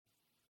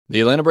The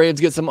Atlanta Braves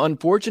get some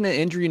unfortunate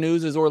injury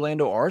news as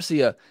Orlando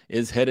Arcia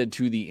is headed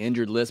to the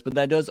injured list, but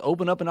that does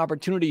open up an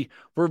opportunity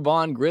for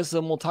Vaughn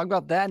Grissom. We'll talk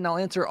about that, and I'll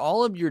answer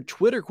all of your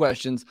Twitter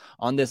questions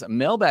on this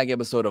Mailbag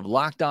episode of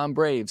Locked On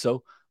Braves.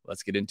 So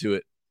let's get into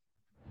it.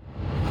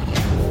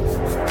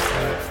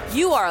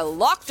 You are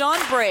Locked On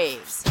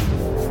Braves,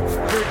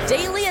 your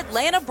daily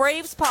Atlanta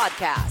Braves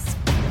podcast.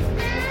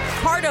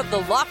 Part of the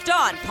Locked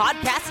On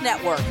Podcast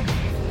Network,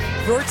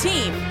 your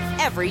team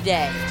every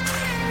day.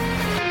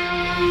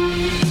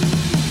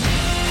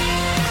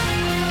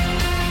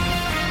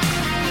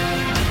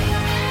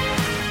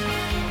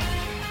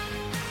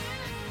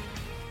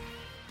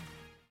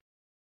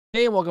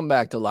 Hey, and welcome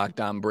back to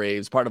Locked On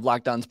Braves, part of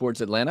Locked On Sports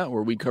Atlanta,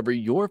 where we cover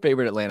your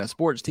favorite Atlanta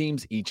sports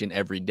teams each and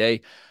every day.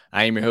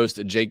 I am your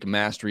host, Jake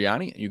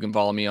Mastriani. You can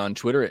follow me on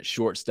Twitter at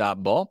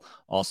ShortstopBall.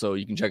 Also,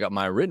 you can check out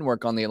my written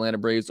work on the Atlanta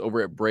Braves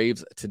over at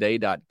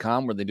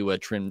BravesToday.com, where they do a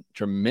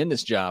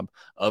tremendous job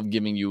of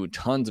giving you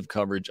tons of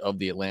coverage of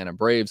the Atlanta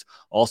Braves.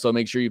 Also,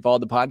 make sure you follow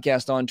the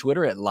podcast on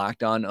Twitter at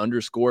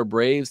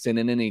LockedOn_Braves. Send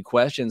in any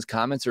questions,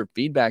 comments, or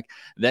feedback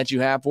that you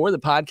have for the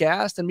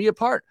podcast and be a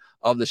part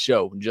of the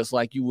show, just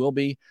like you will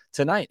be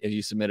tonight if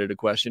you submitted a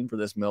question for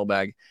this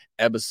mailbag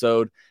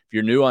episode. If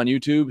you're new on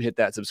YouTube, hit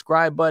that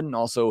subscribe button.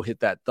 Also hit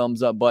that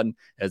thumbs up button,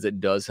 as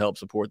it does help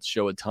support the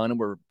show a ton. And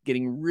we're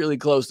getting really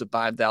close to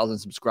 5,000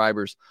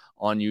 subscribers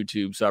on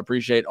YouTube. So I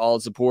appreciate all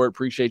the support.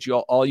 Appreciate you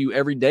all you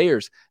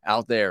everydayers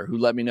out there who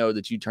let me know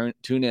that you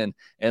tune in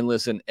and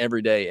listen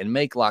every day and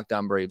make Locked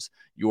On Braves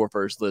your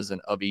first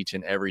listen of each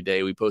and every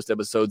day. We post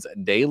episodes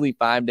daily,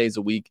 5 days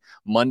a week,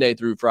 Monday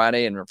through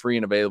Friday, and we're free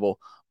and available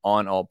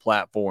on all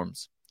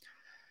platforms.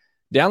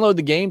 Download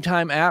the Game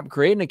Time app,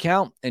 create an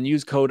account, and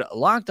use code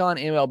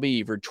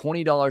LOCKEDONMLB for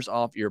 $20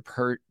 off your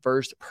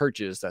first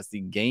purchase. That's the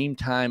Game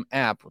Time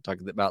app. We'll talk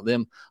about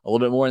them a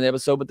little bit more in the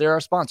episode, but they're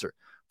our sponsor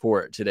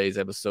for today's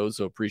episode,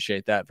 so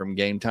appreciate that from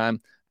Game Time,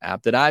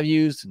 app that I've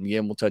used. And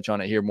again, we'll touch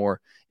on it here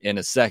more in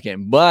a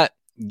second, but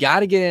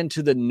got to get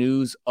into the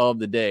news of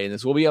the day. And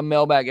this will be a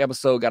mailbag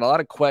episode. Got a lot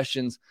of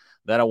questions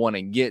that I want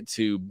to get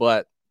to,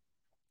 but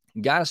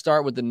got to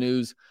start with the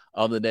news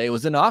of the day. It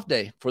was an off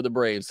day for the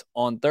Braves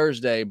on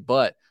Thursday,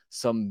 but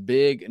some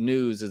big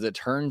news as it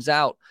turns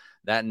out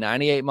that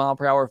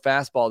 98-mile-per-hour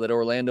fastball that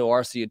Orlando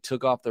Arcia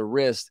took off the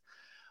wrist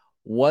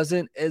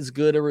wasn't as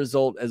good a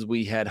result as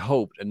we had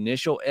hoped.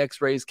 Initial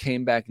x-rays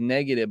came back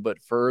negative,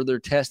 but further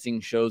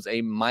testing shows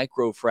a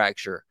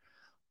microfracture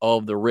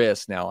of the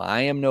wrist. Now,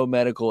 I am no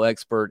medical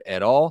expert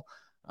at all.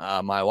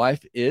 My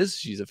wife is.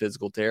 She's a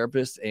physical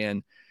therapist,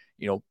 and,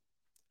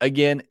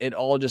 again, it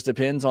all just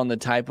depends on the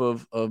type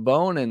of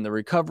bone and the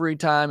recovery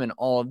time and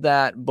all of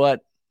that.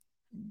 But,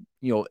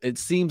 it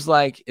seems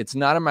like it's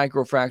not a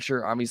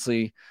microfracture.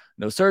 Obviously,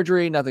 no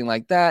surgery, nothing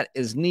like that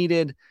is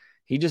needed.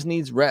 He just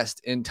needs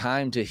rest and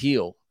time to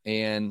heal.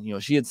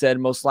 And, she had said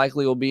most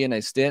likely will be in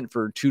a stint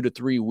for 2 to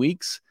 3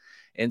 weeks.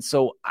 And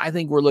so I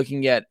think we're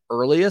looking at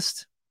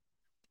earliest,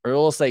 or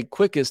let's say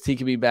quickest he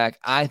could be back,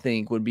 I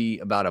think would be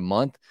about a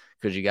month,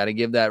 because you got to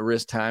give that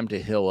wrist time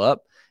to heal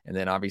up. And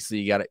then obviously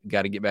you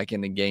got to get back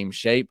into game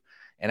shape.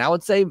 And I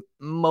would say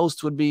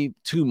most would be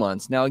 2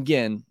 months. Now,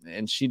 again,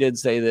 and she did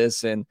say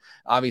this, and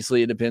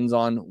obviously it depends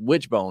on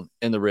which bone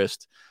in the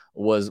wrist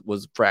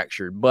was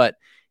fractured. But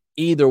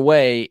either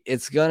way,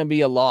 it's going to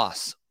be a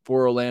loss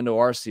for Orlando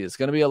Arcia. It's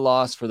going to be a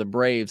loss for the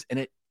Braves.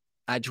 And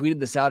I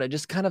tweeted this out. It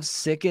just kind of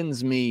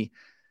sickens me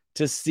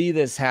to see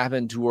this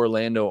happen to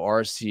Orlando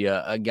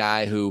Arcia, a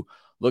guy who,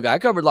 look, I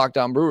covered Locked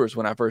On Brewers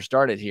when I first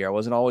started here. I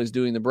wasn't always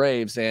doing the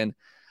Braves, and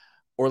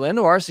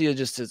Orlando Arcia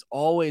just has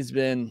always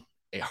been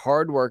a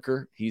hard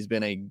worker. He's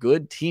been a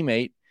good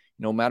teammate.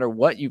 No matter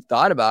what you've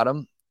thought about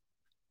him,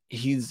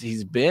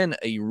 he's been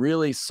a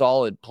really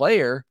solid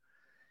player,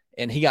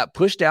 and he got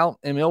pushed out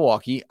in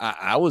Milwaukee.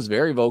 I was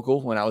very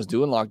vocal when I was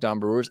doing Locked On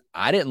Brewers.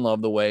 I didn't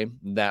love the way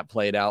that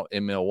played out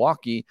in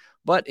Milwaukee,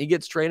 but he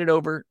gets traded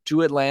over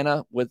to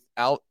Atlanta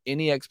without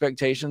any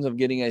expectations of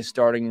getting a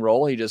starting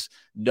role. He just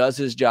does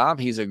his job.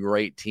 He's a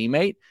great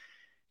teammate.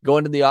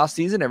 Going to the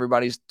offseason,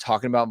 everybody's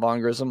talking about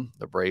Vaughn Grissom.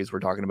 The Braves were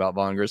talking about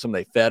Vaughn Grissom.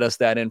 They fed us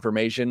that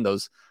information,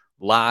 those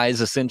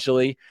lies,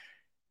 essentially.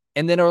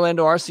 And then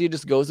Orlando Arcia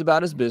just goes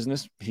about his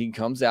business. He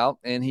comes out,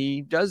 and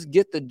he does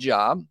get the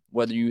job,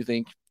 whether you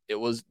think it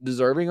was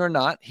deserving or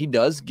not. He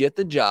does get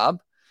the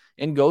job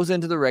and goes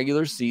into the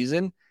regular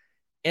season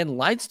and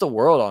lights the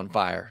world on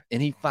fire.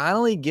 And he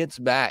finally gets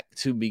back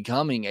to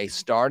becoming a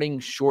starting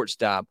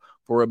shortstop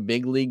for a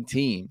big league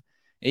team.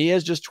 He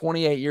is just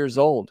 28 years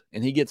old,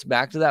 and he gets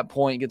back to that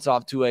point, gets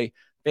off to a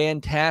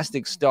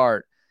fantastic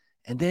start,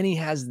 and then he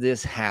has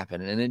this happen.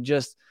 And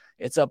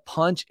it's a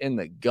punch in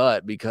the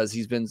gut, because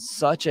he's been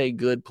such a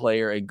good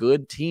player, a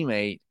good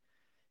teammate,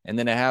 and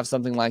then to have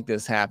something like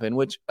this happen,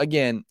 which,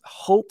 again,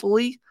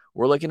 hopefully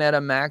we're looking at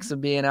a max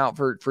of being out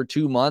for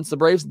 2 months. The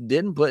Braves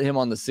didn't put him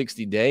on the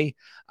 60-day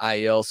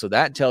IL, so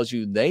that tells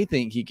you they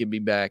think he can be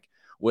back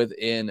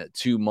within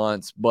 2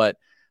 months. But,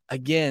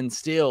 again,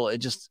 still, it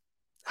just –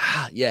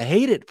 you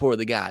hate it for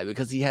the guy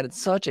because he had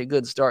such a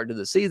good start to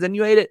the season.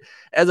 You hate it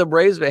as a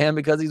Braves fan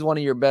because he's one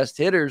of your best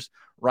hitters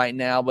right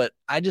now, but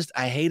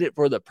I hate it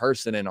for the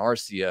person in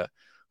Arcia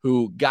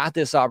who got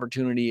this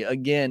opportunity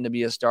again to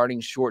be a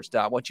starting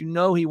shortstop, what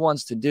he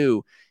wants to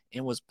do,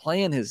 and was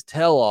playing his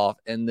tail off,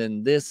 and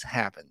then this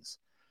happens.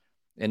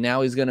 And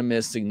now he's going to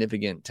miss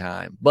significant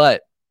time.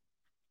 But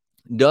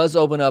does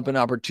open up an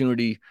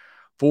opportunity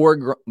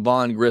for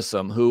Vaughn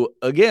Grissom, who,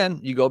 again,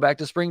 you go back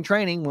to spring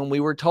training when we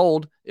were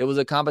told it was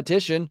a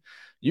competition.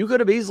 You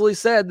could have easily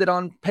said that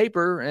on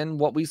paper and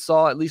what we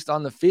saw, at least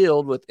on the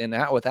field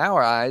with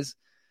our eyes,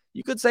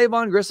 you could say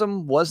Vaughn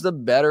Grissom was the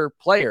better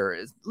player,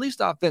 at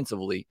least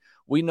offensively.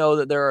 We know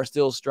that there are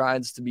still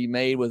strides to be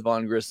made with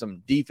Vaughn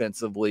Grissom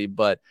defensively,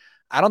 but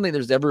I don't think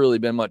there's ever really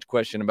been much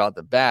question about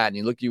the bat. And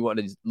you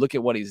look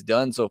at what he's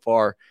done so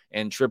far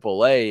in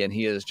AAA, and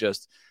he has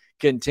just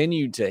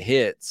continued to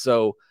hit.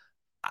 So,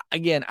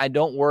 again, I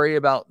don't worry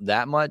about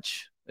that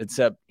much,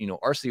 except,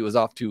 Arcia was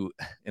off to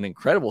an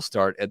incredible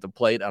start at the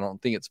plate. I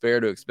don't think it's fair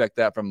to expect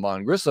that from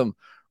Vaughn Grissom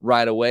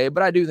right away,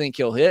 but I do think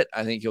he'll hit.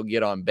 I think he'll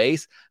get on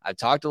base. I've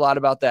talked a lot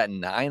about that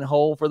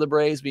 9-hole for the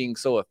Braves being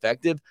so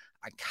effective.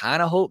 I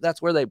kind of hope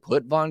that's where they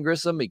put Vaughn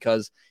Grissom,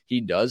 because he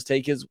does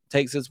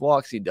takes his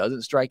walks. He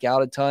doesn't strike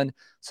out a ton.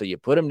 So you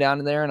put him down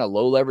in there in a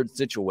low leverage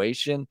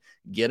situation,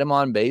 get him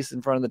on base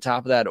in front of the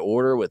top of that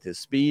order with his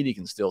speed. He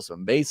can steal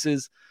some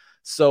bases.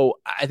 So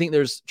I think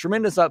there's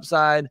tremendous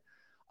upside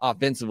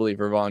offensively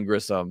for Vaughn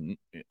Grissom.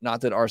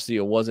 Not that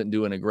Arcia wasn't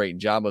doing a great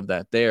job of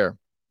that there,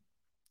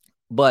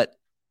 but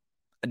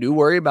I do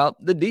worry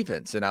about the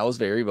defense. And I was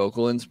very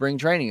vocal in spring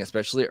training,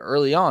 especially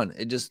early on.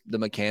 The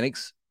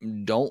mechanics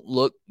don't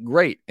look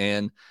great.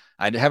 And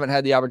I haven't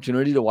had the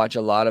opportunity to watch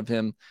a lot of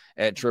him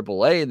at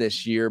AAA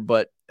this year.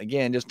 But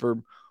again, just for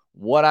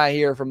what I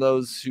hear from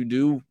those who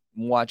do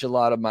watch a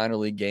lot of minor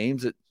league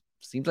games, it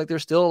seems like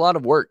there's still a lot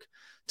of work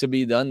to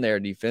be done there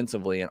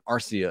defensively. And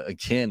Arcia,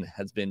 again,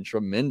 has been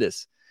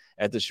tremendous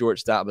at the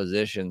shortstop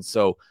position.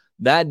 So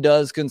that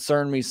does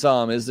concern me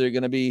some. Is there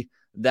going to be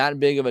that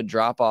big of a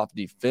drop-off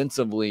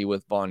defensively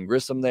with Vaughn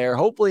Grissom there?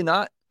 Hopefully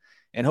not.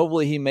 And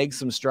hopefully he makes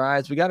some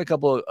strides. We got a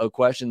couple of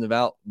questions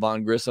about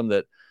Vaughn Grissom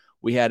that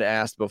we had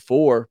asked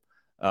before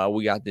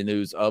we got the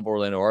news of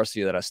Orlando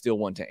Arcia that I still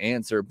want to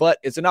answer. But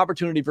it's an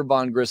opportunity for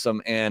Vaughn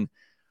Grissom, and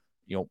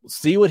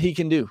see what he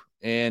can do.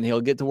 And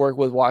he'll get to work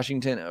with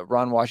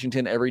Ron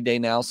Washington every day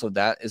now, so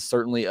that is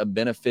certainly a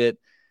benefit.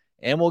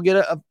 And we'll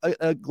get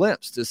a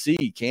glimpse to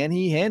see, can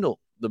he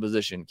handle the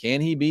position? Can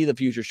he be the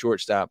future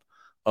shortstop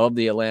of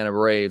the Atlanta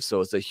Braves?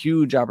 So it's a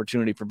huge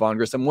opportunity for Vaughn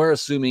Grissom. We're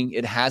assuming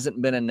it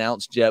hasn't been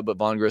announced yet, but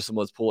Vaughn Grissom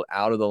was pulled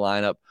out of the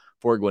lineup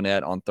for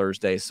Gwinnett on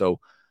Thursday. So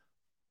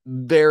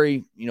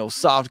very,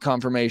 soft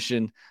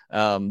confirmation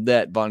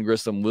that Vaughn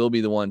Grissom will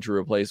be the one to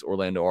replace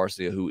Orlando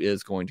Arcia, who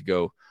is going to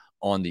go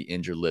on the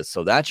injured list.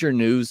 So that's your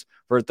news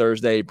for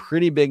Thursday.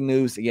 Pretty big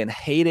news. Again,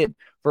 hate it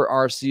for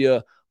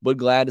Arcia, but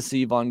glad to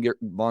see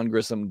Vaughn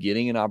Grissom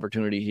getting an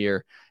opportunity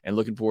here and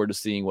looking forward to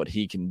seeing what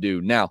he can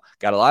do. Now,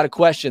 got a lot of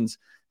questions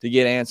to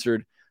get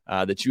answered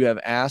that you have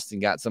asked,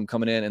 and got some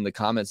coming in the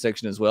comment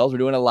section as well. We're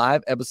doing a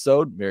live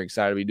episode. Very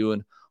excited to be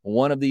doing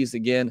one of these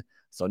again.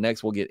 So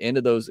next we'll get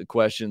into those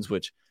questions,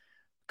 which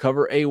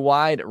cover a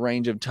wide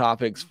range of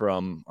topics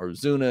from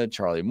Ozuna,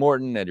 Charlie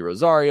Morton, Eddie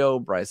Rosario,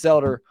 Bryce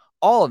Elder,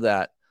 all of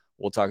that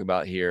we'll talk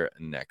about here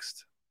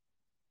next.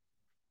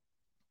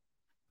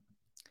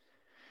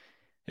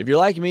 If you're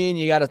like me and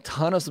you got a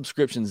ton of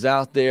subscriptions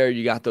out there,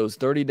 you got those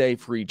 30-day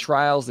free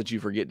trials that you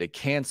forget to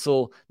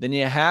cancel, then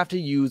you have to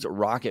use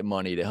Rocket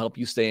Money to help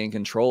you stay in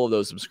control of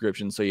those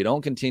subscriptions so you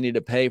don't continue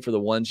to pay for the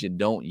ones you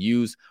don't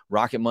use.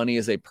 Rocket Money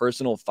is a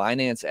personal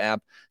finance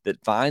app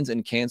that finds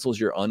and cancels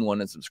your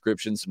unwanted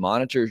subscriptions,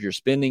 monitors your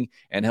spending,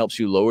 and helps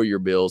you lower your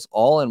bills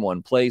all in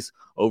one place.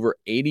 Over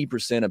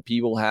 80% of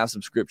people have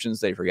subscriptions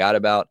they forgot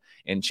about,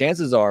 and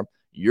chances are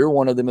you're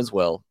one of them as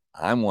well.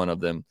 I'm one of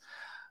them.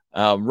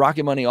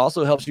 Rocket Money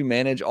also helps you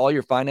manage all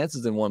your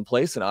finances in one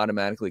place and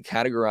automatically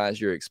categorize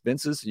your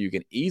expenses so you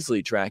can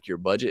easily track your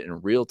budget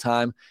in real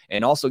time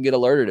and also get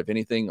alerted if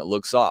anything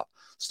looks off.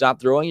 Stop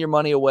throwing your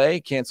money away,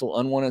 cancel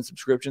unwanted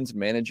subscriptions, and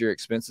manage your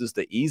expenses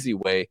the easy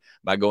way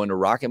by going to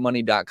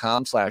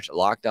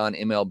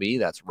rocketmoney.com/lockedonmlb.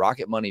 That's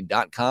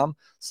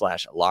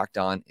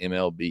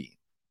rocketmoney.com/lockedonmlb.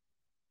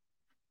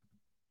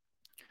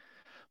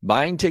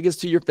 Buying tickets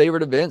to your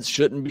favorite events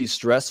shouldn't be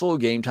stressful.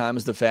 Game Time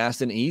is the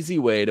fast and easy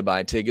way to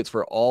buy tickets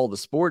for all the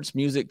sports,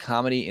 music,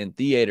 comedy, and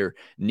theater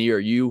near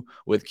you.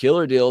 With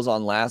killer deals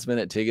on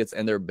last-minute tickets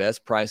and their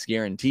best price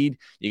guaranteed,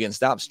 you can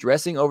stop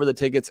stressing over the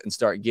tickets and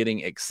start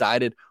getting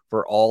excited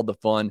for all the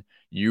fun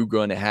you're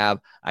going to have.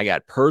 I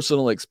got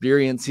personal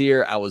experience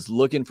here. I was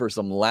looking for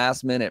some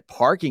last-minute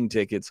parking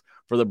tickets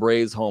for the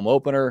Braves home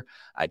opener.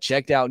 I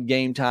checked out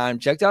Game Time,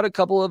 checked out a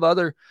couple of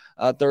other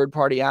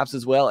third-party apps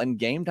as well, and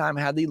Game Time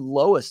had the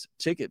lowest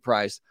ticket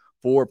price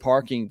for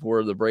parking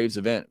for the Braves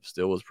event.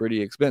 Still was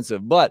pretty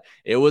expensive, but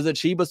it was the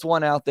cheapest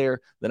one out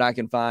there that I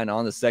can find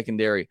on the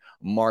secondary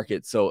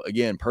market. So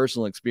again,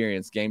 personal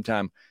experience, Game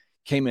Time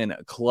came in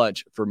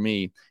clutch for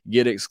me.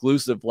 Get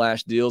exclusive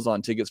flash deals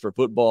on tickets for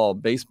football,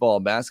 baseball,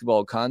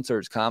 basketball,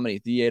 concerts, comedy,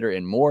 theater,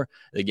 and more.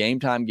 The Game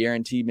Time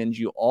guarantee means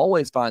you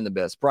always find the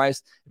best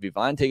price. If you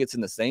find tickets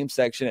in the same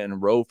section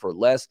and row for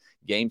less,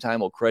 Game Time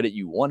will credit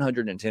you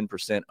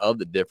 110% of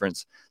the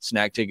difference.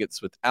 Snag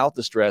tickets without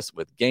the stress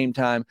with Game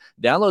Time.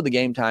 Download the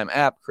Game Time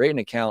app, create an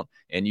account,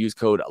 and use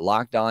code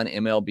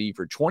LOCKEDONMLB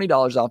for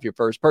 $20 off your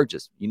first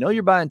purchase. You know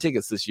you're buying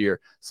tickets this year,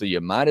 so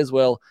you might as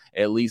well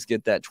at least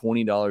get that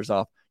 $20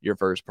 off your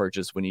first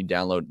purchase when you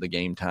download the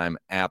Game Time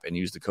app and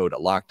use the code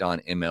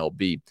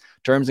LOCKEDONMLB.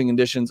 Terms and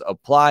conditions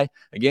apply.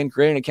 Again,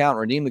 create an account,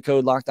 redeem the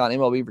code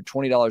LOCKEDONMLB for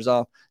 $20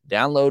 off.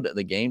 Download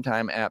the Game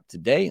Time app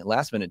today.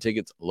 Last minute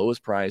tickets,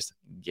 lowest price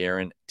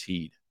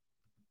guaranteed.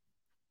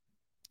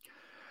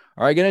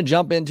 All right, going to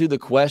jump into the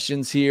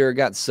questions here.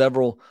 Got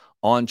several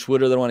on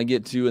Twitter that I want to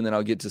get to, and then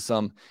I'll get to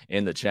some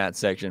in the chat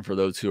section for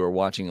those who are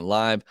watching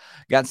live.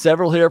 Got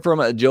several here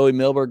from Joey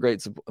Milberg,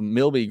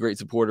 great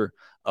supporter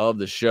of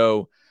the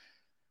show.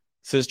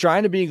 Says,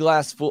 trying to be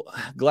glass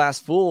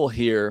full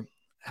here.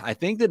 I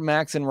think that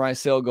Max and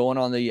Rysel going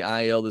on the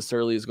IL this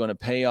early is going to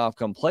pay off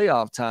come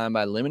playoff time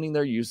by limiting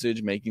their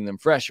usage, making them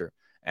fresher.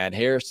 Add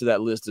Harris to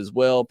that list as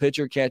well.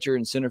 Pitcher, catcher,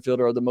 and center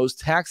fielder are the most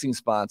taxing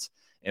spots,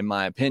 in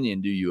my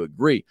opinion. Do you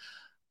agree?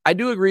 I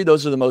do agree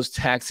those are the most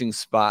taxing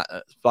spot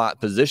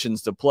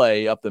positions to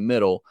play up the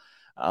middle.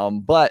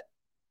 But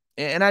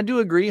I do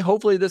agree,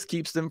 hopefully this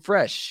keeps them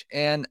fresh.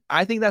 And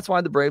I think that's why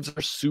the Braves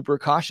are super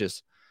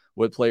cautious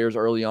with players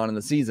early on in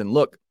the season.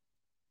 Look,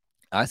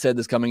 I said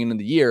this coming into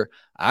the year,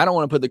 I don't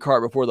want to put the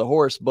cart before the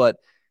horse, but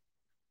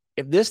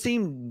if this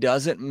team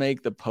doesn't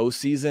make the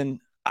postseason,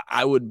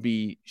 I would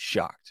be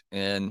shocked.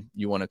 And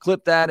you want to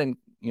clip that, and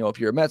if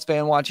you're a Mets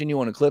fan watching, you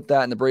want to clip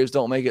that, and the Braves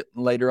don't make it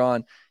later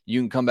on,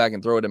 you can come back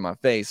and throw it in my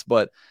face.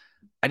 But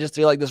I just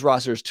feel like this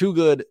roster is too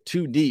good,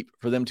 too deep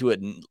for them to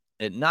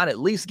not at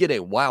least get a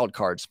wild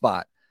card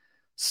spot.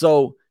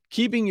 So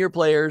keeping your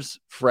players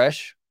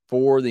fresh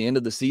for the end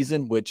of the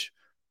season, which,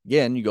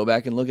 again, you go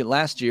back and look at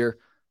last year,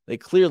 they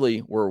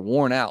clearly were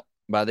worn out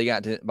by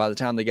the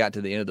time they got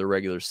to the end of the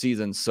regular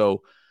season.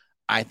 So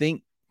I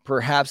think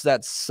perhaps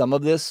that's some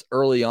of this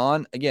early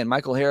on. Again,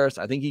 Michael Harris,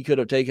 I think he could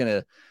have taken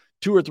a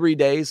 2 or 3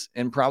 days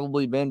and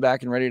probably been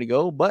back and ready to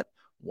go, but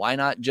why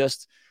not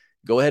just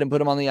go ahead and put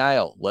him on the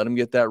IL, let him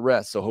get that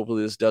rest. So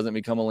hopefully this doesn't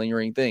become a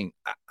lingering thing.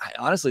 I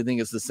honestly think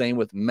it's the same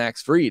with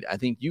Max Fried. I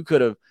think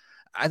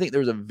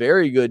there's a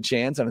very good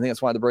chance, and I think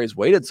that's why the Braves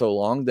waited so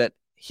long, that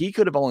he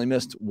could have only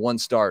missed one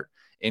start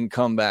and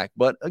come back.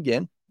 But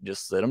again,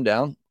 just sit him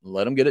down,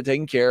 let him get it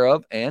taken care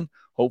of, and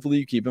hopefully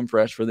you keep him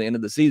fresh for the end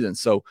of the season.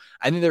 So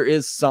I think there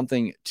is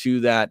something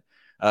to that.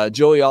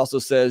 Joey also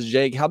says,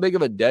 Jake, how big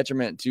of a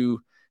detriment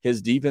to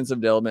his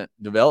defensive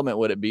development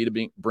would it be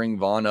to bring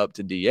Vaughn up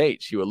to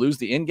DH? He would lose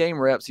the in-game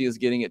reps he is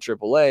getting at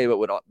AAA, but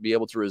would be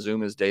able to resume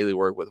his daily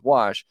work with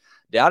Wash.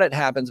 Doubt it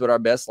happens, but our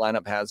best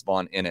lineup has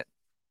Vaughn in it.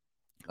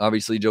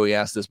 Obviously, Joey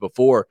asked this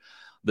before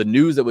the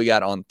news that we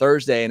got on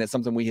Thursday, and it's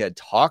something we had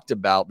talked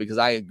about because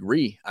I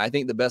agree. I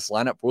think the best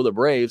lineup for the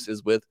Braves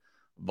is with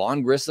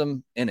Vaughn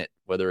Grissom in it,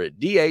 whether it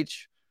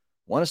DH,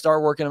 want to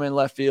start working him in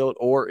left field,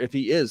 or if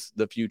he is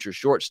the future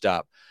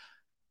shortstop.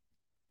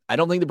 I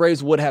don't think the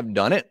Braves would have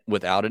done it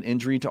without an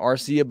injury to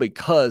Arcia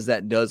because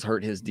that does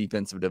hurt his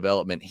defensive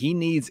development. He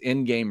needs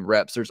in-game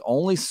reps. There's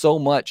only so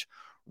much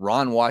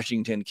Ron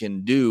Washington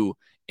can do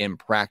in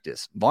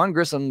practice. Vaughn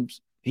Grissom,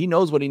 he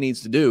knows what he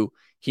needs to do.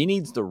 He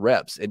needs the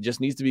reps. It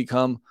just needs to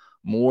become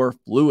more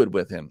fluid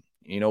with him.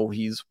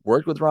 He's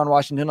worked with Ron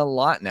Washington a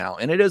lot now,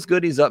 and it is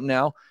good he's up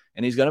now,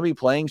 and he's going to be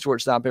playing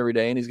shortstop every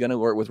day, and he's going to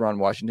work with Ron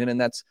Washington, and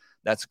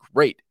that's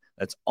great.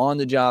 That's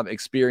on-the-job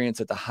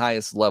experience at the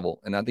highest level,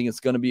 and I think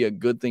it's going to be a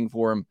good thing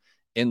for him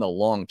in the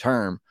long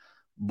term.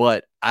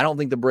 But I don't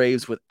think the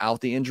Braves,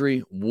 without the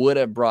injury, would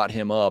have brought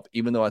him up,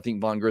 even though I think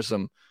Vaughn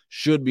Grissom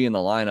should be in the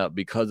lineup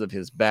because of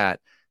his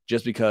bat,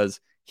 just because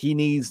he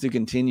needs to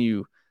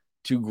continue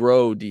to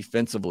grow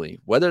defensively,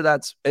 whether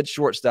that's at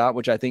shortstop,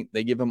 which I think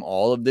they give him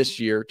all of this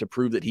year to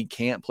prove that he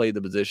can't play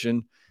the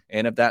position.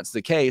 And if that's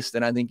the case,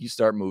 then I think you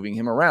start moving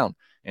him around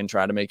and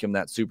try to make him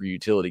that super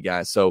utility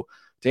guy. So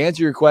to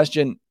answer your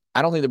question,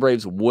 I don't think the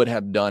Braves would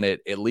have done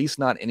it, at least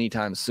not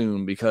anytime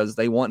soon, because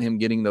they want him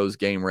getting those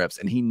game reps,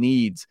 and he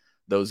needs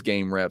those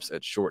game reps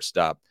at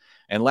shortstop.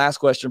 And last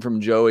question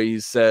from Joey, he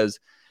says,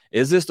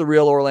 is this the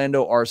real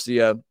Orlando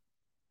Arcia?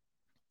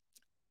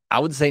 I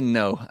would say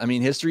no. I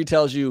mean, history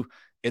tells you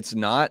it's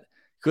not.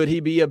 Could he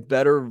be a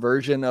better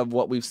version of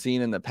what we've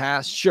seen in the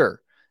past?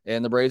 Sure.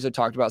 And the Braves have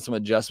talked about some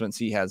adjustments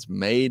he has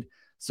made.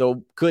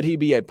 So could he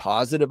be a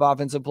positive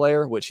offensive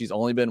player, which he's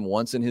only been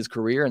once in his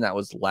career, and that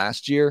was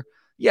last year?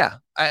 Yeah,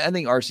 I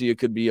think Arcia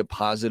could be a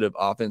positive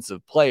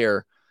offensive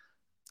player.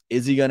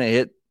 Is he going to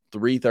hit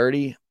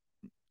 330?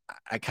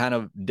 I kind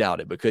of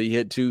doubt it, but could he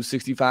hit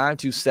 265,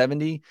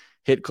 270,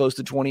 hit close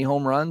to 20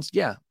 home runs?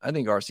 Yeah, I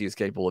think Arcia is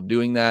capable of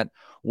doing that.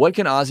 What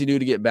can Ozzie do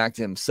to get back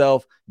to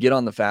himself? Get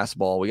on the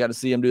fastball. We got to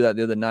see him do that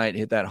the other night,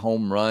 hit that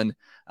home run,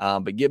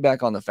 but get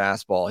back on the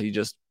fastball.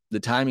 The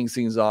timing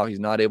seems off. He's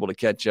not able to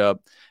catch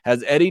up.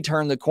 Has Eddie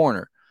turned the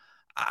corner?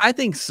 I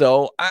think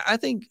so. I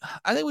think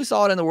we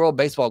saw it in the World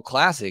Baseball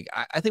Classic.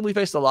 I think we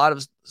faced a lot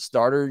of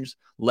starters,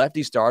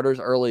 lefty starters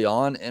early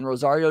on, and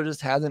Rosario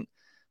just hasn't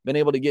been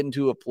able to get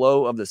into a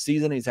flow of the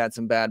season. He's had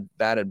some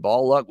batted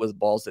ball luck with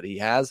balls that he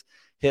has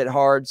hit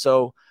hard.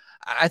 So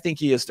I think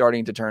he is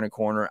starting to turn a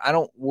corner. I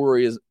don't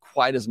worry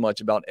quite as much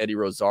about Eddie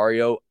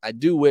Rosario. I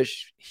do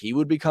wish he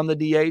would become the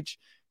DH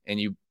and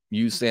you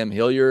use Sam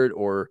Hilliard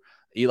or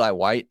Eli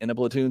White in a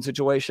platoon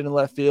situation in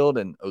left field,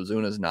 and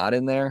Ozuna's not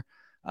in there.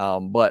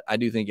 But I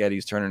do think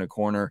Eddie's turning a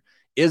corner.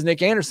 Is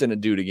Nick Anderson a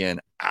dude again?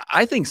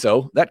 I think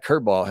so. That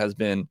curveball has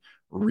been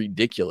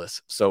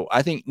ridiculous. So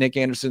I think Nick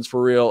Anderson's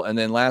for real. And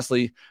then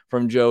lastly,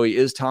 from Joey,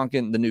 is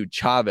Tonkin the new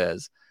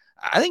Chavez?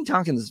 I think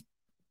Tonkin's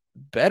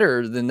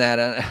better than that.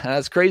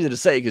 That's crazy to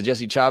say because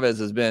Jesse Chavez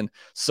has been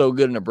so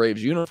good in a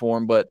Braves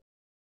uniform, but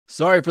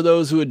sorry for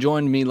those who had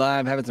joined me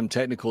live, having some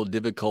technical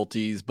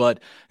difficulties, but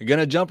I'm going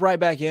to jump right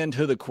back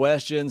into the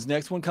questions.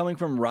 Next one coming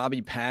from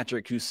Robbie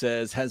Patrick, who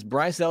says, has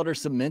Bryce Elder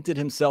cemented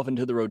himself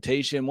into the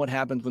rotation? What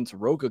happens when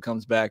Soroka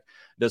comes back?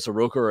 Does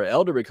Soroka or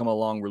Elder become a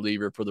long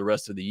reliever for the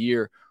rest of the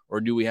year, or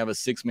do we have a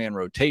six-man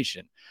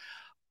rotation?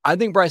 I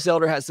think Bryce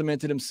Elder has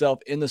cemented himself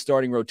in the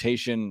starting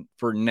rotation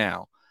for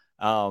now.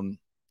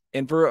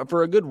 And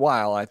for a good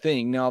while, I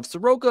think. Now, if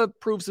Soroka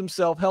proves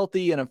himself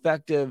healthy and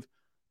effective,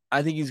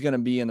 I think he's going to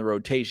be in the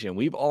rotation.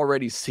 We've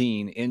already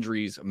seen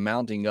injuries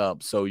mounting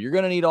up. So you're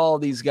going to need all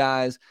of these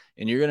guys,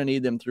 and you're going to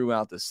need them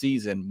throughout the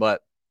season.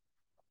 But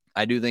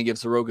I do think if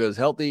Soroka is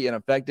healthy and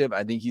effective,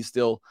 I think he's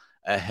still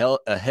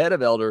ahead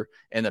of Elder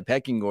in the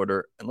pecking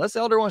order, unless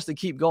Elder wants to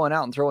keep going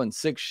out and throwing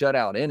 6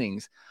 shutout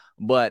innings.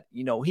 But,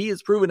 he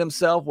has proven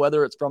himself,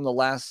 whether it's from the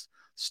last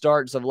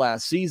starts of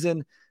last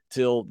season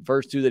till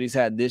first 2 that he's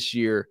had this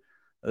year.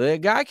 The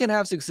guy can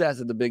have success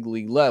at the big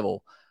league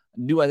level.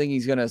 Do I think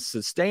he's going to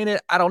sustain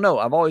it? I don't know.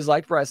 I've always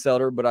liked Bryce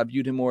Elder, but I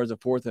viewed him more as a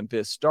 4th and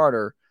 5th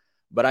starter.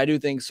 But I do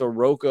think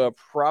Soroka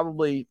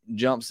probably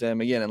jumps him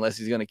again, unless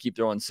he's going to keep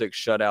throwing 6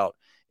 shutout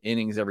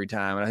innings every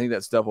time. And I think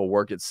that stuff will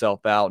work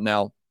itself out.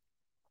 Now,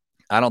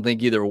 I don't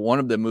think either one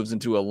of them moves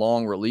into a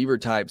long reliever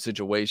type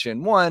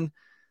situation. One,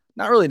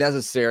 not really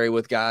necessary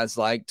with guys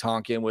like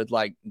Tonkin, with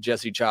like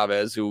Jesse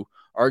Chavez, who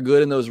are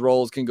good in those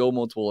roles, can go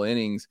multiple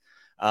innings.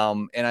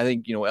 And I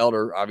think,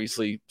 Elder,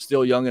 obviously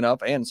still young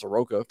enough, and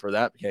Soroka for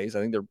that case.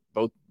 I think they're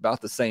both about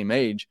the same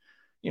age.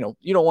 You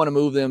don't want to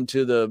move them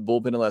to the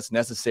bullpen unless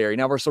necessary.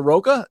 Now, for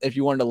Soroka, if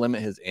you wanted to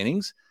limit his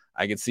innings,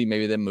 I could see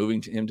maybe them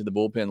moving him to the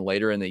bullpen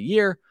later in the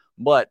year.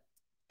 But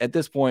at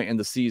this point in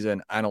the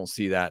season, I don't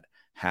see that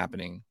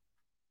happening.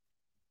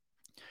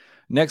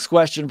 Next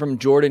question from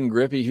Jordan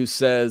Griffey, who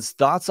says,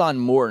 thoughts on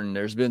Morton?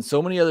 There's been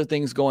so many other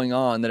things going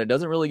on that it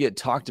doesn't really get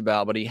talked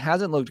about, but he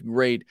hasn't looked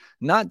great.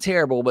 Not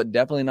terrible, but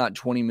definitely not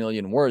 20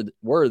 million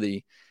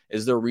worthy.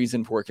 Is there a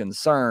reason for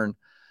concern?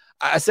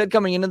 I said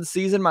coming into the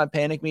season, my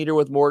panic meter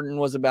with Morton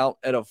was about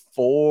at a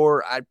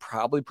 4. I'd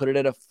probably put it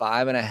at a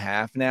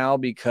 5.5 now,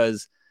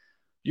 because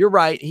you're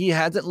right. He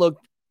hasn't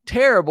looked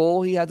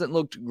terrible. He hasn't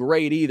looked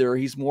great either.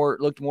 He's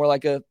looked more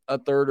like a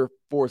 3rd or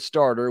 4th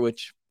starter,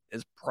 which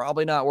is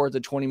probably not worth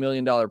the $20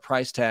 million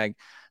price tag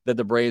that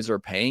the Braves are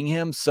paying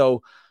him.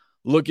 So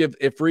look,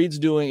 if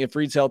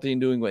Fried's healthy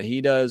and doing what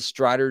he does,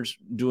 Strider's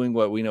doing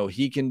what we know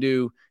he can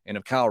do, and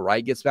if Kyle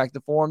Wright gets back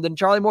to form, then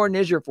Charlie Morton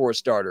is your 4th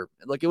starter.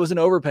 Look, it was an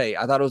overpay.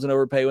 I thought it was an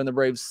overpay when the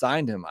Braves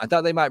signed him. I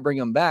thought they might bring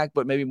him back,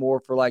 but maybe more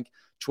for like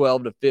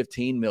 12 to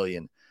 15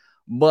 million.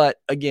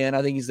 But again,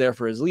 I think he's there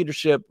for his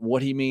leadership,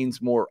 what he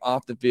means more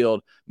off the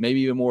field,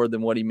 maybe even more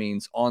than what he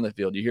means on the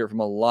field. You hear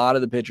from a lot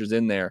of the pitchers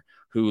in there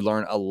who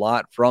learn a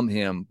lot from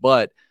him,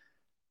 but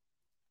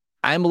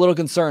I'm a little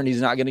concerned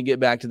he's not going to get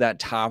back to that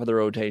top of the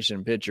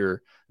rotation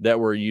pitcher that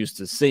we're used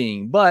to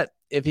seeing. But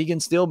if he can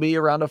still be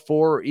around a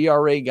 4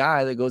 ERA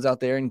guy that goes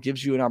out there and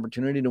gives you an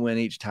opportunity to win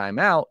each time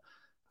out,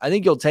 I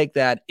think you'll take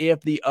that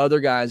if the other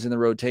guys in the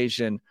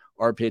rotation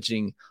are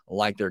pitching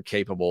like they're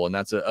capable. And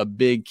that's a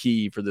big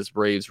key for this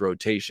Braves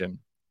rotation.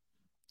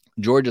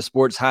 Georgia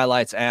Sports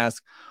Highlights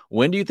asks,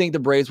 when do you think the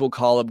Braves will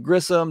call up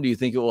Grissom? Do you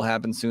think it will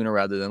happen sooner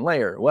rather than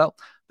later? Well,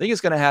 I think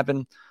it's going to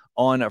happen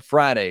on a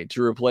Friday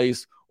to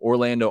replace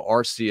Orlando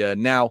Arcia.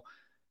 Now,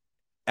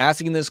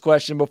 asking this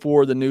question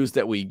before the news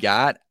that we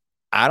got,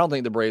 I don't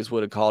think the Braves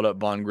would have called up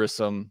Vaughn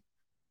Grissom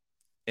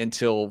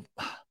until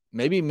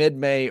maybe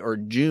mid-May or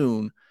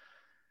June,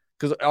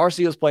 because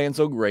Arcia was playing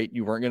so great.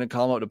 You weren't going to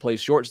call him up to play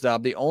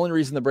shortstop. The only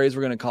reason the Braves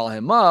were going to call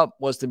him up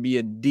was to be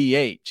a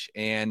DH.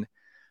 And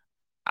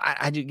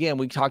again,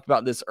 we talked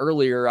about this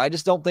earlier. I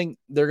just don't think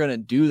they're going to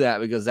do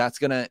that, because that's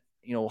going to,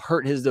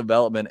 hurt his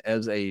development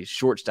as a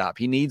shortstop.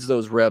 He needs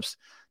those reps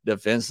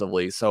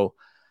defensively. So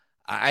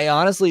I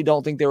honestly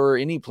don't think there were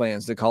any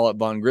plans to call up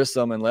Vaughn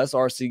Grissom unless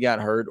RC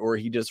got hurt or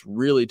he just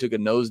really took a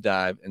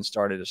nosedive and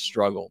started to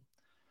struggle.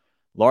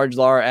 Large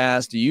Lar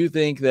asked, do you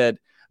think that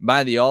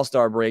by the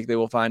All-Star break, they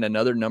will find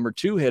another number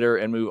 2 hitter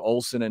and move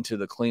Olsen into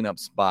the cleanup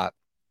spot?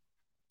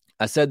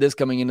 I said this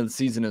coming into the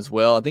season as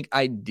well. I think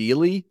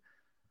ideally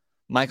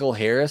Michael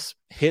Harris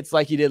hits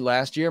like he did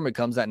last year and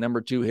becomes that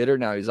number 2 hitter.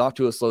 Now he's off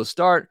to a slow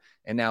start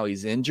and now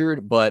he's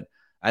injured, but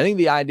I think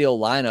the ideal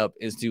lineup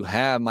is to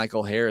have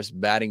Michael Harris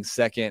batting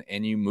second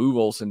and you move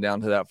Olson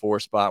down to that 4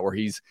 spot where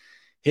he's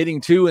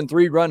hitting 2 and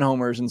 3 run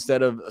homers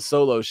instead of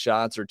solo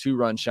shots or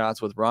 2-run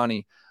shots with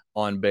Ronnie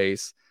on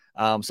base.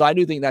 So I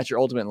do think that's your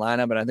ultimate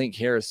lineup, and I think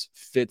Harris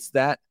fits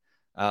that.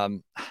 I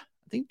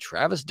think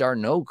Travis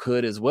d'Arnaud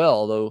could as well,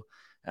 although,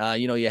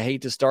 you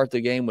hate to start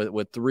the game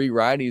with 3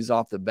 righties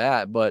off the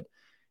bat, but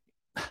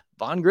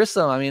Vaughn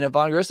Grissom, if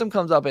Vaughn Grissom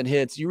comes up and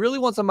hits, you really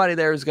want somebody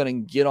there who's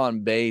going to get on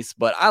base.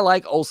 But I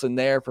like Olson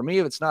there. For me,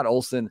 if it's not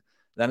Olson,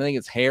 then I think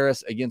it's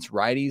Harris against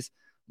righties.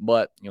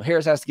 But,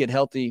 Harris has to get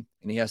healthy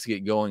and he has to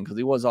get going because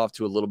he was off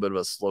to a little bit of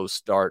a slow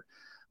start.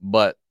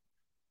 But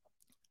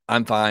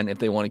I'm fine if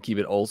they want to keep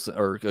it Olson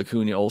or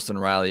Acuna, Olson,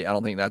 Riley. I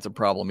don't think that's a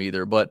problem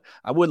either. But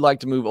I would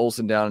like to move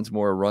Olson down into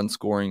more a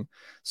run-scoring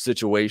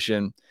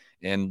situation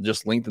and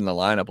just lengthen the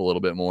lineup a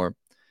little bit more.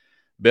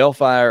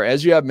 Balefire,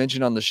 as you have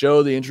mentioned on the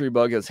show, the injury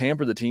bug has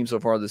hampered the team so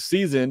far this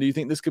season. Do you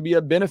think this could be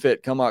a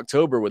benefit come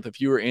October with a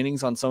fewer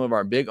innings on some of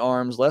our big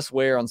arms, less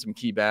wear on some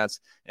key bats,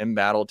 and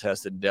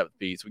battle-tested depth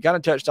beats? We kind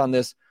of touched on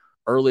this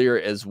earlier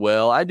as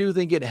well. I do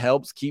think it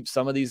helps keep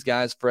some of these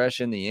guys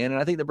fresh in the end,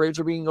 and I think the Braves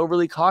are being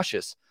overly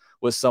cautious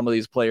with some of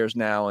these players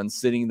now and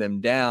sitting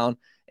them down.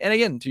 And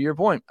again, to your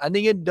point, I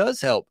think it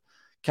does help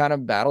kind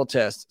of battle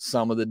test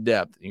some of the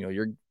depth.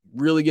 You're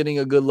really getting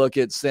a good look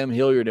at Sam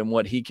Hilliard and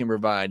what he can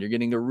provide. You're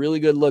getting a really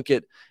good look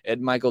at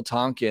Michael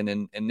Tonkin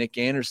and Nick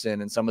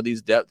Anderson and some of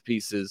these depth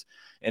pieces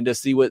and to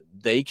see what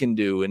they can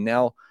do. And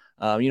now,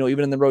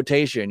 even in the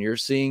rotation, you're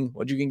seeing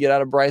what you can get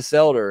out of Bryce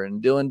Elder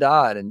and Dylan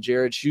Dodd and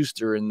Jared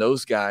Schuster and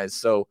those guys.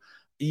 So,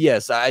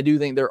 yes, I do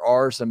think there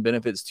are some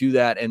benefits to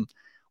that and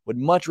would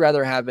much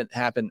rather have it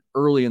happen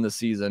early in the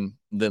season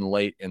than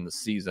late in the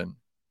season.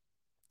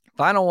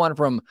 Final one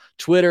from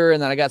Twitter,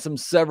 and then I got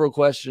several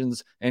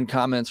questions and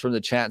comments from the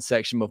chat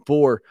section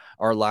before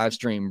our live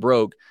stream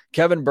broke.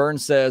 Kevin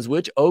Burns says,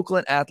 which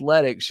Oakland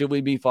Athletic should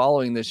we be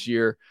following this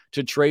year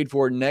to trade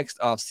for next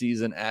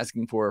offseason?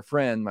 Asking for a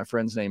friend. My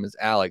friend's name is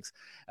Alex.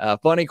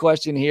 Funny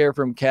question here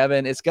from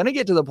Kevin. It's going to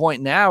get to the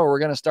point now where we're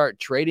going to start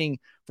trading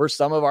for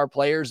some of our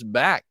players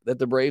back that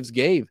the Braves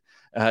gave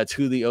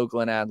to the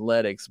Oakland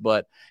Athletics.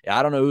 But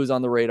I don't know who's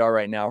on the radar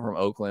right now from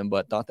Oakland,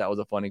 but thought that was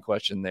a funny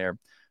question there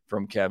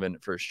from Kevin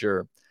for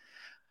sure.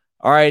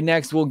 All right,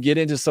 next we'll get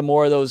into some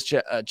more of those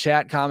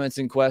chat comments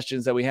and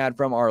questions that we had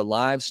from our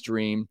live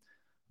stream.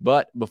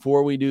 But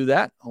before we do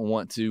that, I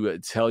want to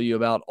tell you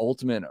about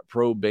Ultimate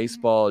Pro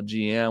Baseball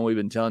GM. We've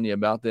been telling you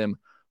about them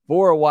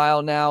for a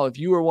while now. If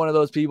you are one of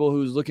those people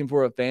who's looking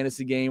for a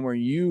fantasy game where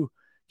you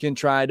can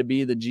try to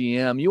be the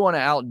GM, you want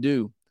to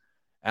outdo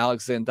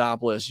Alex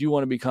Anthopoulos, you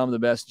want to become the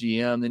best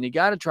GM, then you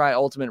got to try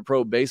Ultimate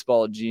Pro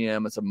Baseball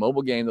GM. It's a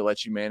mobile game that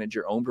lets you manage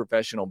your own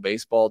professional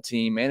baseball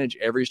team, manage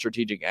every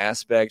strategic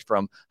aspect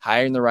from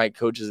hiring the right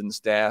coaches and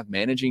staff,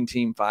 managing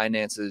team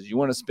finances. You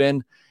want to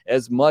spend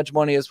as much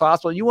money as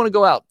possible. You want to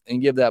go out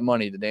and give that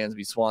money to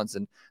Dansby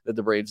Swanson that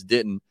the Braves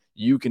didn't.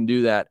 You can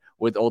do that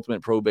with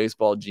Ultimate Pro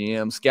Baseball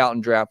GM. Scout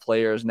and draft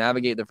players,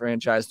 navigate the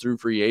franchise through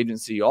free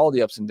agency, all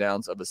the ups and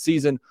downs of a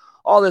season.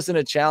 All this in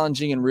a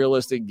challenging and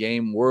realistic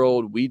game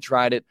world. We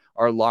tried it,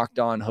 our Locked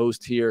On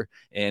host here,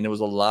 and it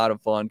was a lot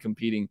of fun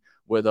competing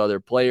with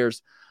other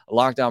players.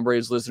 Locked On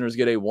Braves listeners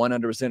get a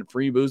 100%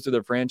 free boost to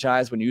their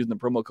franchise when using the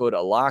promo code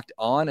Locked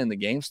On in the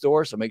game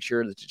store. So make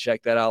sure that you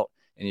check that out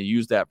and you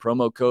use that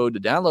promo code. To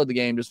download the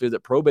game, just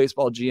visit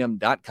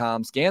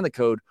probaseballgm.com, scan the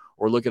code,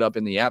 or look it up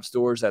in the app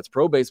stores. That's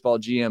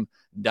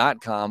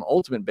probaseballgm.com.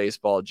 Ultimate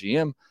Baseball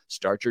GM.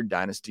 Start your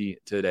dynasty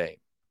today.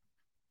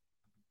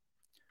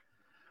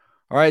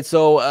 All right,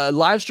 so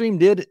live stream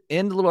did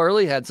end a little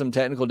early, had some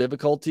technical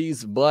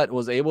difficulties, but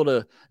was able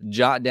to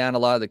jot down a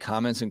lot of the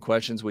comments and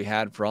questions we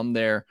had from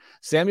there.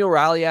 Samuel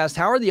Riley asked,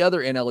 how are the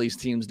other NL East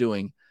teams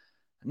doing?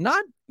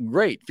 Not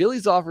great.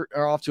 Phillies are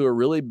off to a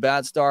really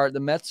bad start. The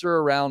Mets are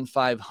around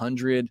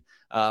 500,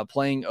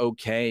 playing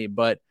okay.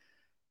 But,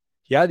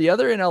 yeah, the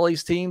other NL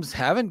East teams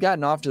haven't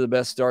gotten off to the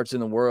best starts in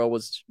the world,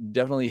 which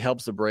definitely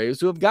helps the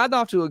Braves, who have gotten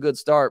off to a good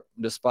start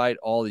despite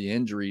all the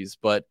injuries.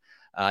 But,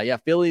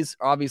 Phillies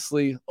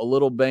obviously a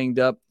little banged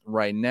up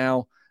right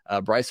now.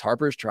 Bryce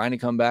Harper's trying to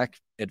come back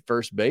at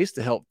first base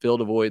to help fill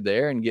the void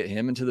there and get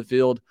him into the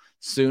field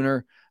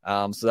sooner.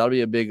 So that'll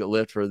be a big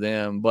lift for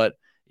them. But,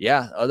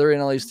 yeah, other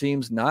NL East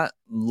teams not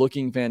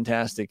looking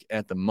fantastic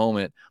at the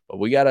moment. But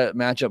we got a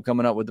matchup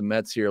coming up with the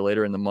Mets here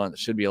later in the month. It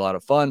should be a lot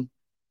of fun.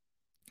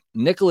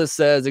 Nicholas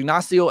says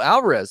Ignacio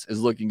Alvarez is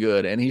looking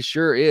good, and he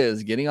sure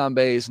is, getting on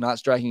base, not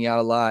striking out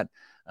a lot,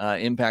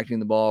 impacting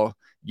the ball,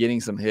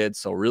 getting some hits.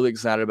 So really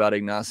excited about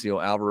Ignacio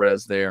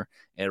Alvarez there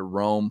at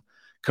Rome.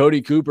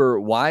 Cody Cooper,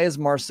 why is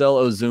Marcell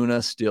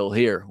Ozuna still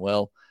here?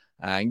 Well,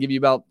 I can give you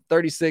about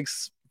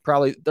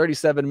probably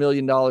 $37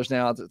 million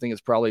now. I think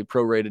it's probably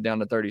prorated down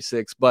to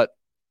 36, but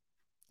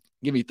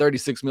give you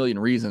 36 million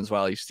reasons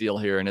why he's still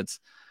here. And it's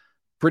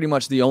pretty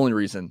much the only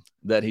reason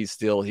that he's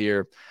still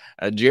here.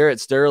 Jarrett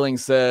Sterling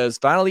says,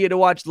 finally get to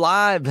watch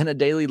live. Been a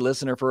daily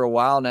listener for a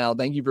while now.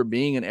 Thank you for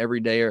being an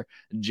everydayer,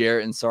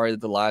 Jarrett, and sorry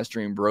that the live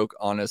stream broke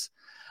on us.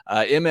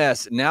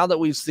 MS, now that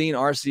we've seen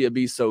Arcia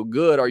be so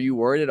good, are you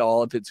worried at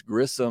all if it's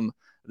Grissom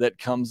that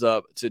comes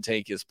up to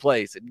take his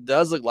place? It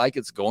does look like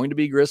it's going to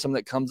be Grissom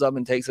that comes up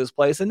and takes his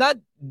place, and that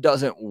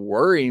doesn't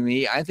worry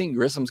me. I think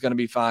Grissom's going to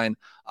be fine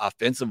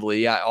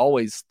offensively. I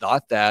always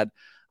thought that.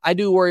 I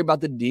do worry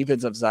about the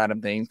defensive side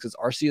of things because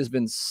Arcia has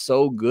been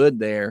so good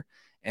there,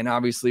 and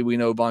obviously we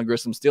know Vaughn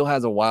Grissom still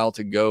has a while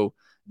to go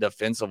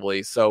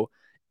defensively. So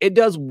it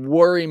does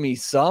worry me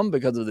some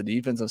because of the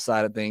defensive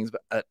side of things,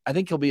 but I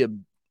think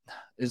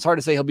it's hard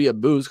to say he'll be a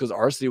boost because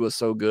Arcia was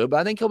so good, but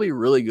I think he'll be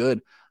really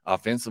good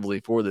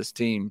offensively for this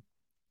team.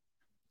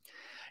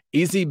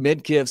 Easy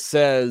Midkiff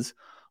says,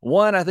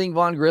 one, I think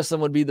Vaughn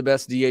Grissom would be the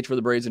best DH for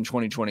the Braves in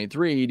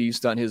 2023. Do you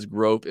stunt his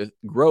growth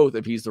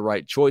if he's the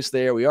right choice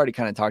there? We already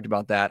kind of talked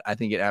about that. I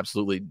think it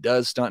absolutely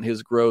does stunt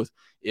his growth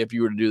if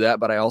you were to do that,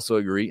 but I also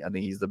agree. I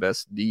think he's the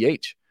best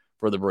DH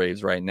for the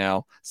Braves right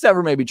now. Except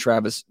maybe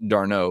Travis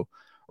d'Arnaud.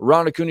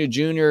 Ron Acuna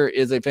Jr.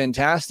 is a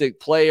fantastic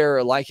player,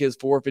 I like his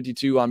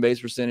 .452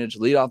 on-base percentage,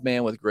 leadoff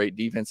man with great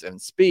defense and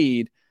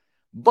speed,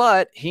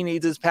 but he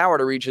needs his power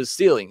to reach his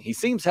ceiling. He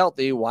seems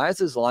healthy. Why is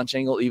his launch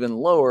angle even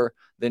lower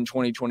than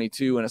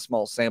 2022 in a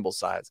small sample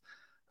size?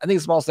 I think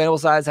a small sample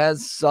size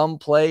has some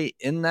play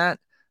in that,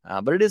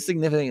 but it is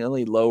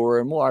significantly lower,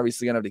 and we're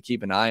obviously going to have to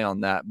keep an eye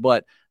on that.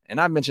 And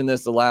I've mentioned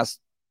this the last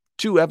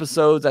 2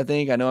 episodes, I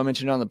think. I know I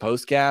mentioned it on the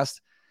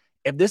postcast.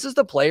 If this is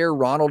the player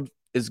Ronald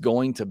is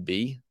going to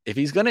be, if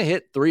he's going to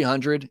hit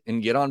 300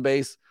 and get on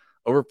base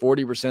over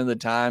 40% of the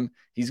time,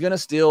 he's going to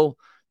steal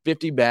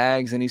 50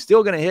 bags, and he's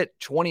still going to hit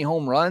 20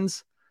 home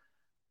runs.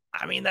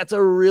 I mean, that's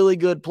a really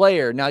good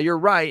player. Now, you're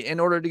right. In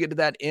order to get to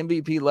that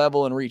MVP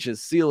level and reach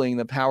his ceiling,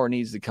 the power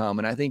needs to come,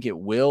 and I think it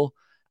will.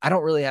 I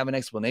don't really have an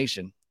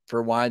explanation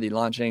for why the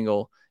launch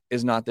angle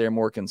is not there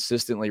more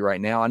consistently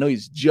right now. I know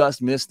he's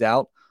just missed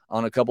out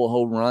on a couple of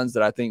home runs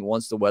that I think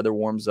once the weather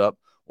warms up,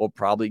 we'll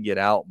probably get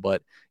out.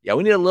 But, yeah,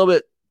 we need a little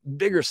bit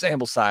bigger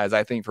sample size,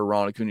 I think, for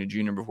Ron Acuna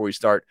Jr. before we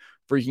start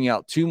freaking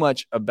out too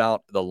much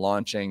about the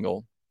launch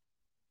angle.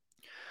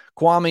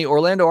 Kwame,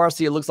 Orlando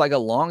Arcia looks like a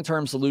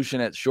long-term solution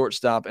at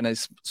shortstop in a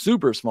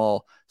super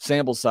small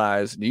sample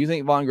size. Do you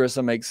think Vaughn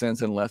Grissom makes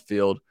sense in left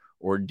field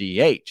or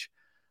DH?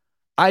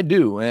 I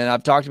do, and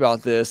I've talked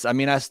about this. I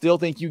mean, I still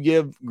think you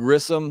give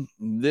Grissom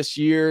this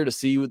year to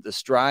see what the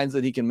strides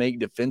that he can make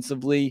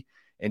defensively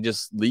and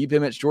just leave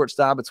him at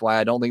shortstop. It's why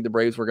I don't think the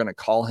Braves were going to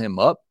call him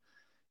up,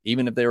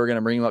 even if they were going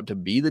to bring him up to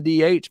be the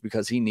DH,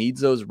 because he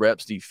needs those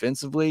reps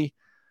defensively.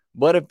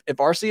 But if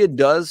Arcia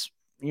does,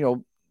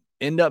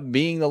 end up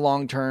being the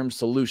long-term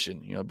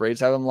solution, Braves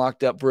have him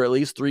locked up for at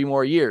least 3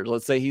 more years.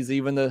 Let's say he's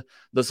even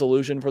the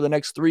solution for the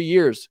next 3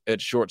 years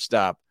at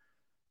shortstop.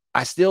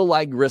 I still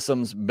like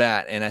Grissom's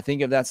bat, and I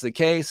think if that's the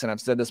case, and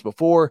I've said this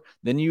before,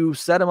 then you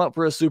set him up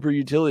for a super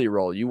utility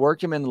role. You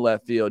work him in the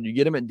left field, you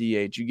get him at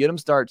DH, you get him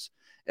starts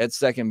at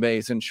second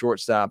base and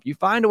shortstop. You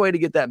find a way to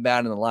get that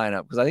bat in the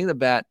lineup, because I think the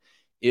bat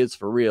is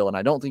for real, and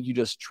I don't think you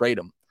just trade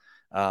him.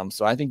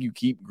 So I think you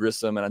keep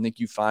Grissom, and I think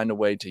you find a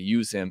way to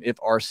use him if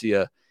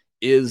Arcia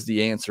is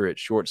the answer at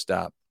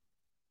shortstop.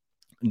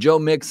 Joe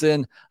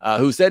Mixon,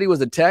 who said he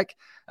was a tech,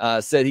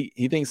 said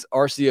he thinks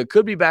Arcia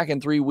could be back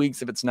in 3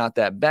 weeks if it's not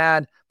that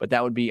bad, but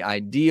that would be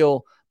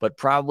ideal, but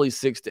probably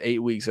 6 to 8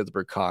 weeks as a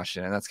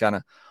precaution. And that's kind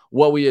of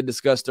what we had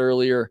discussed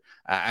earlier.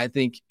 I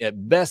think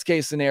at best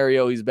case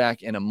scenario, he's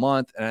back in a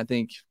month. And I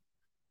think,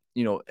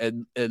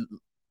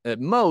 at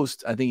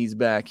most, I think he's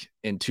back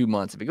in 2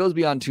 months. If it goes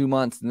beyond 2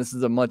 months, then this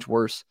is a much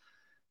worse,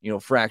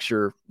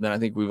 fracture than I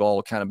think we've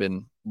all kind of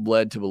been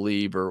led to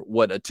believe, or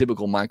what a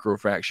typical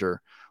microfracture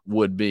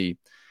would be.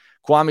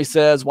 Kwame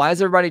says, why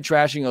is everybody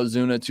trashing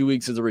Ozuna? 2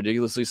 weeks is a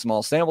ridiculously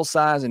small sample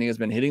size, and he has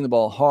been hitting the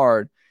ball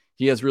hard.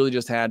 He has really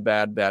just had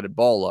bad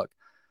ball luck.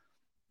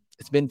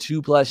 It's been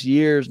 2+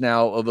 years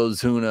now of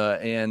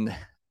Ozuna, and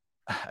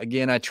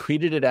again, I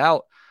tweeted it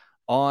out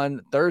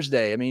on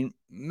Thursday. I mean,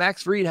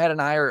 Max Fried had an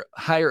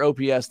higher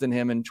OPS than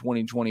him in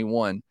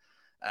 2021.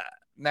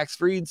 Max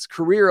Fried's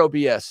career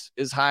OPS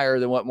is higher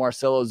than what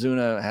Marcell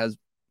Ozuna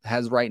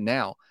has right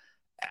now.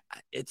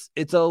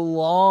 It's a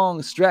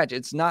long stretch.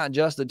 It's not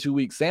just a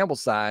 2-week sample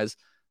size.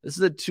 This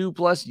is a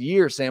 2+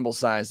 year sample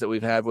size that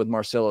we've had with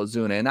Marcell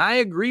Ozuna. And I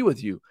agree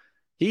with you.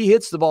 He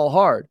hits the ball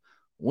hard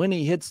when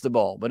he hits the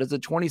ball, but it's a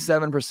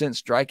 27%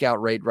 strikeout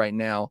rate right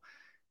now.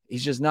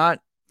 He's not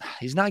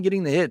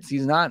getting the hits.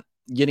 He's not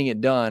getting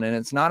it done. And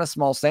it's not a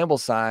small sample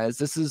size.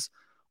 This is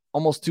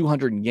almost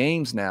 200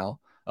 games now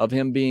of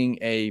him being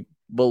a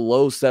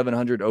below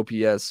 700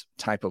 OPS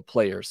type of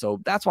player. So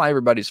that's why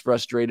everybody's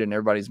frustrated and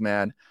everybody's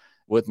mad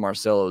with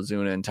Marcell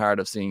Ozuna and tired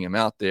of seeing him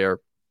out there.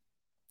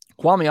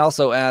 Kwame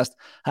also asked,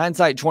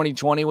 hindsight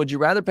 2020, would you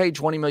rather pay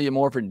 $20 million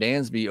more for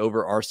Dansby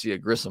over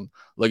Arcia Grissom?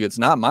 Look, it's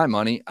not my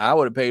money. I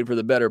would have paid for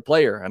the better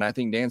player, and I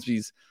think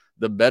Dansby's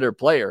the better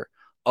player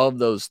of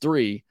those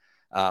 3.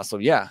 So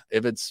yeah,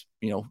 if it's,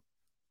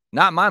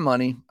 not my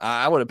money,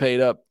 I would have paid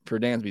up for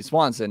Dansby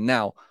Swanson.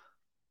 Now,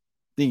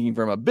 thinking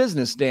from a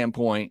business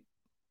standpoint,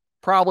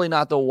 probably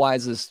not the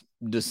wisest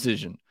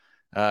decision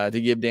to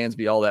give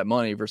Dansby all that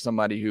money for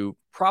somebody who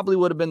probably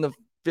would have been the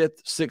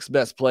 5th, 6th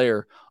best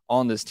player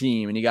on this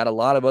team, and you got a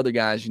lot of other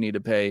guys you need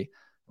to pay,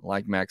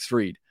 like Max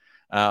Fried.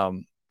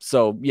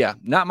 So, yeah,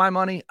 not my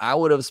money. I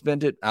would have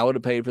spent it. I would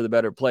have paid for the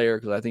better player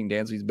because I think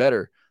Dansby's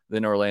better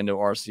than Orlando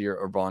Arcia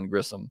or Vaughn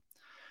Grissom.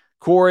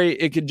 Corey,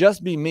 it could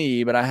just be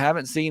me, but I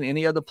haven't seen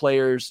any other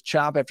players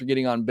chop after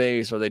getting on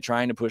base. Are they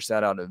trying to push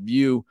that out of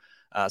view?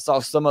 Saw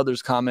some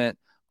others comment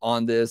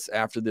on this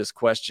after this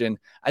question.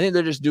 I think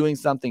they're just doing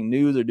something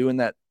new. They're doing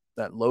that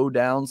low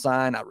down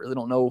sign. I really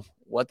don't know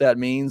what that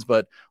means,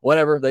 but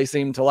whatever. They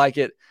seem to like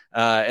it.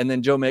 And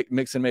then Joe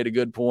Mixon made a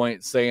good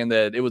point saying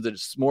that it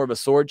was more of a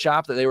sword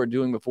chop that they were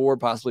doing before,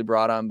 possibly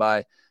brought on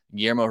by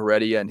Guillermo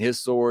Heredia and his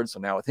sword. So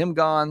now with him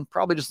gone,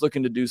 probably just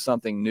looking to do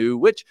something new,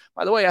 which,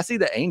 by the way, I see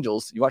the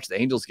Angels. You watch the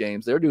Angels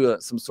games. They're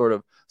doing some sort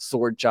of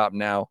sword chop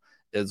now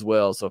as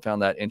well. So I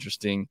found that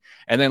interesting.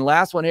 And then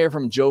last one here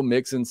from Joe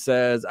Mixon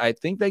says, I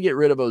think they get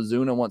rid of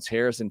Ozuna once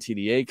Harris and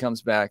TDA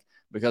comes back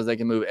because they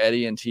can move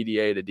Eddie and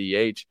TDA to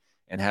DH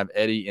and have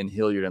Eddie and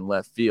Hilliard in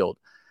left field.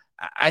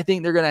 I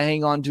think they're going to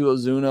hang on to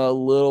Ozuna a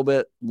little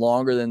bit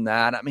longer than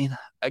that. I mean,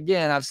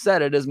 again, I've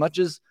said it, as much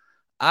as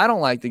I don't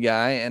like the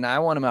guy and I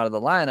want him out of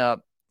the lineup,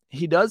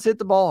 he does hit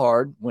the ball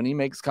hard when he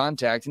makes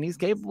contact, and he's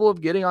capable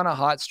of getting on a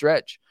hot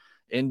stretch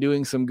and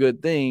doing some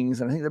good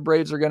things. And I think the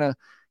Braves are going to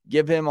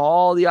give him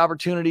all the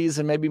opportunities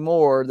and maybe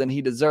more than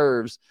he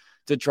deserves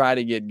to try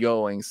to get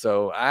going.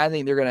 So I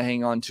think they're going to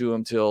hang on to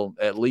him till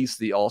at least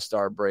the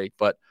All-Star break,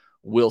 but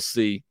we'll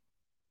see.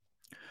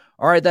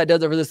 All right, that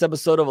does it for this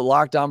episode of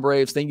Locked On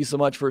Braves. Thank you so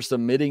much for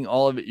submitting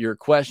all of your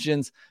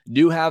questions.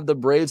 Do have the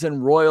Braves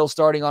and Royals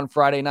starting on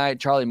Friday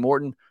night. Charlie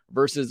Morton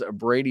versus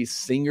Brady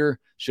Singer.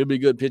 Should be a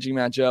good pitching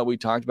matchup. We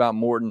talked about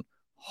Morton.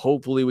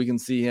 Hopefully we can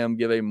see him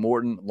give a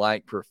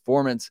Morton-like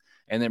performance.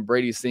 And then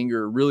Brady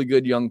Singer, really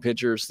good young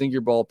pitcher, sinker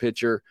ball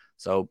pitcher.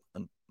 So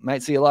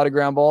might see a lot of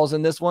ground balls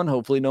in this one.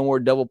 Hopefully no more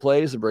double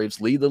plays. The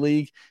Braves lead the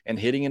league and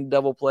hitting in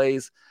double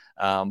plays.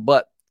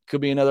 But could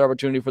be another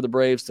opportunity for the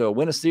Braves to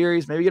win a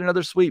series, maybe get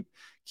another sweep,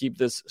 keep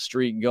this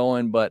streak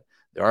going. But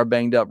they are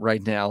banged up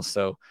right now,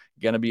 so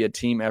going to be a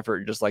team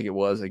effort just like it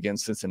was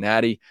against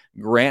Cincinnati.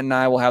 Grant and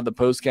I will have the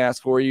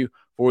postcast for you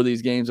for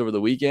these games over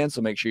the weekend,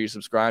 so make sure you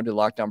subscribe to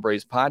Locked On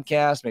Braves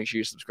podcast. Make sure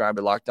you subscribe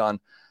to Locked On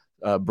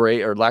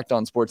Locked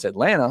On Sports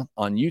Atlanta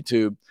on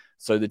YouTube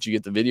so that you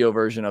get the video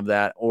version of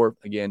that, or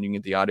again, you can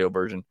get the audio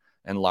version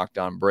and Locked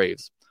On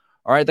Braves.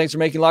 All right, thanks for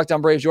making Locked On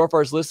Braves your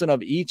first listen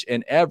of each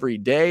and every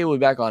day. We'll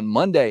be back on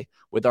Monday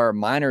with our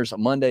Minors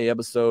Monday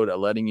episode,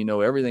 letting you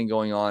know everything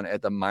going on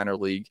at the minor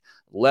league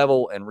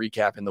level and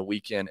recapping the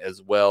weekend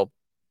as well.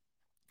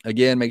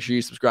 Again, make sure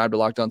you subscribe to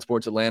Locked On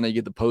Sports Atlanta. You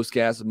get the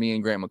postcast with me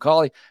and Grant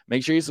McCauley.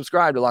 Make sure you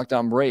subscribe to Locked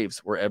On Braves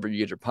wherever you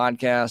get your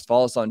podcast.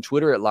 Follow us on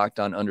Twitter at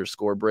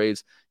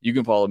LockedOn_Braves. You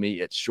can follow me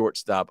at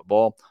Shortstop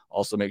Ball.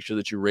 Also, make sure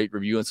that you rate,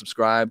 review, and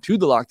subscribe to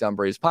the Locked On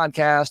Braves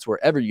podcast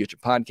wherever you get your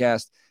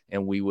podcast.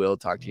 And we will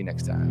talk to you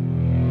next time.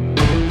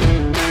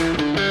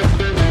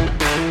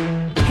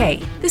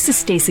 Hey, this is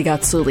Stacey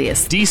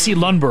Gotsoulias, DC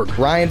Lundberg,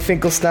 Ryan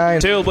Finkelstein,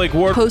 Taylor Blake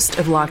Ward, host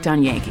of Locked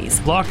On Yankees,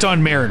 Locked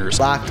On Mariners,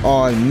 Locked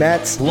On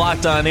Mets,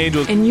 Locked On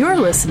Angels, and you're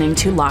listening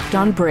to Locked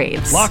On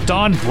Braves. Locked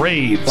On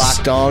Braves.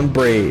 Locked On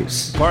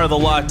Braves. Part of the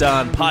Locked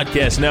On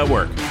Podcast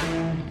Network.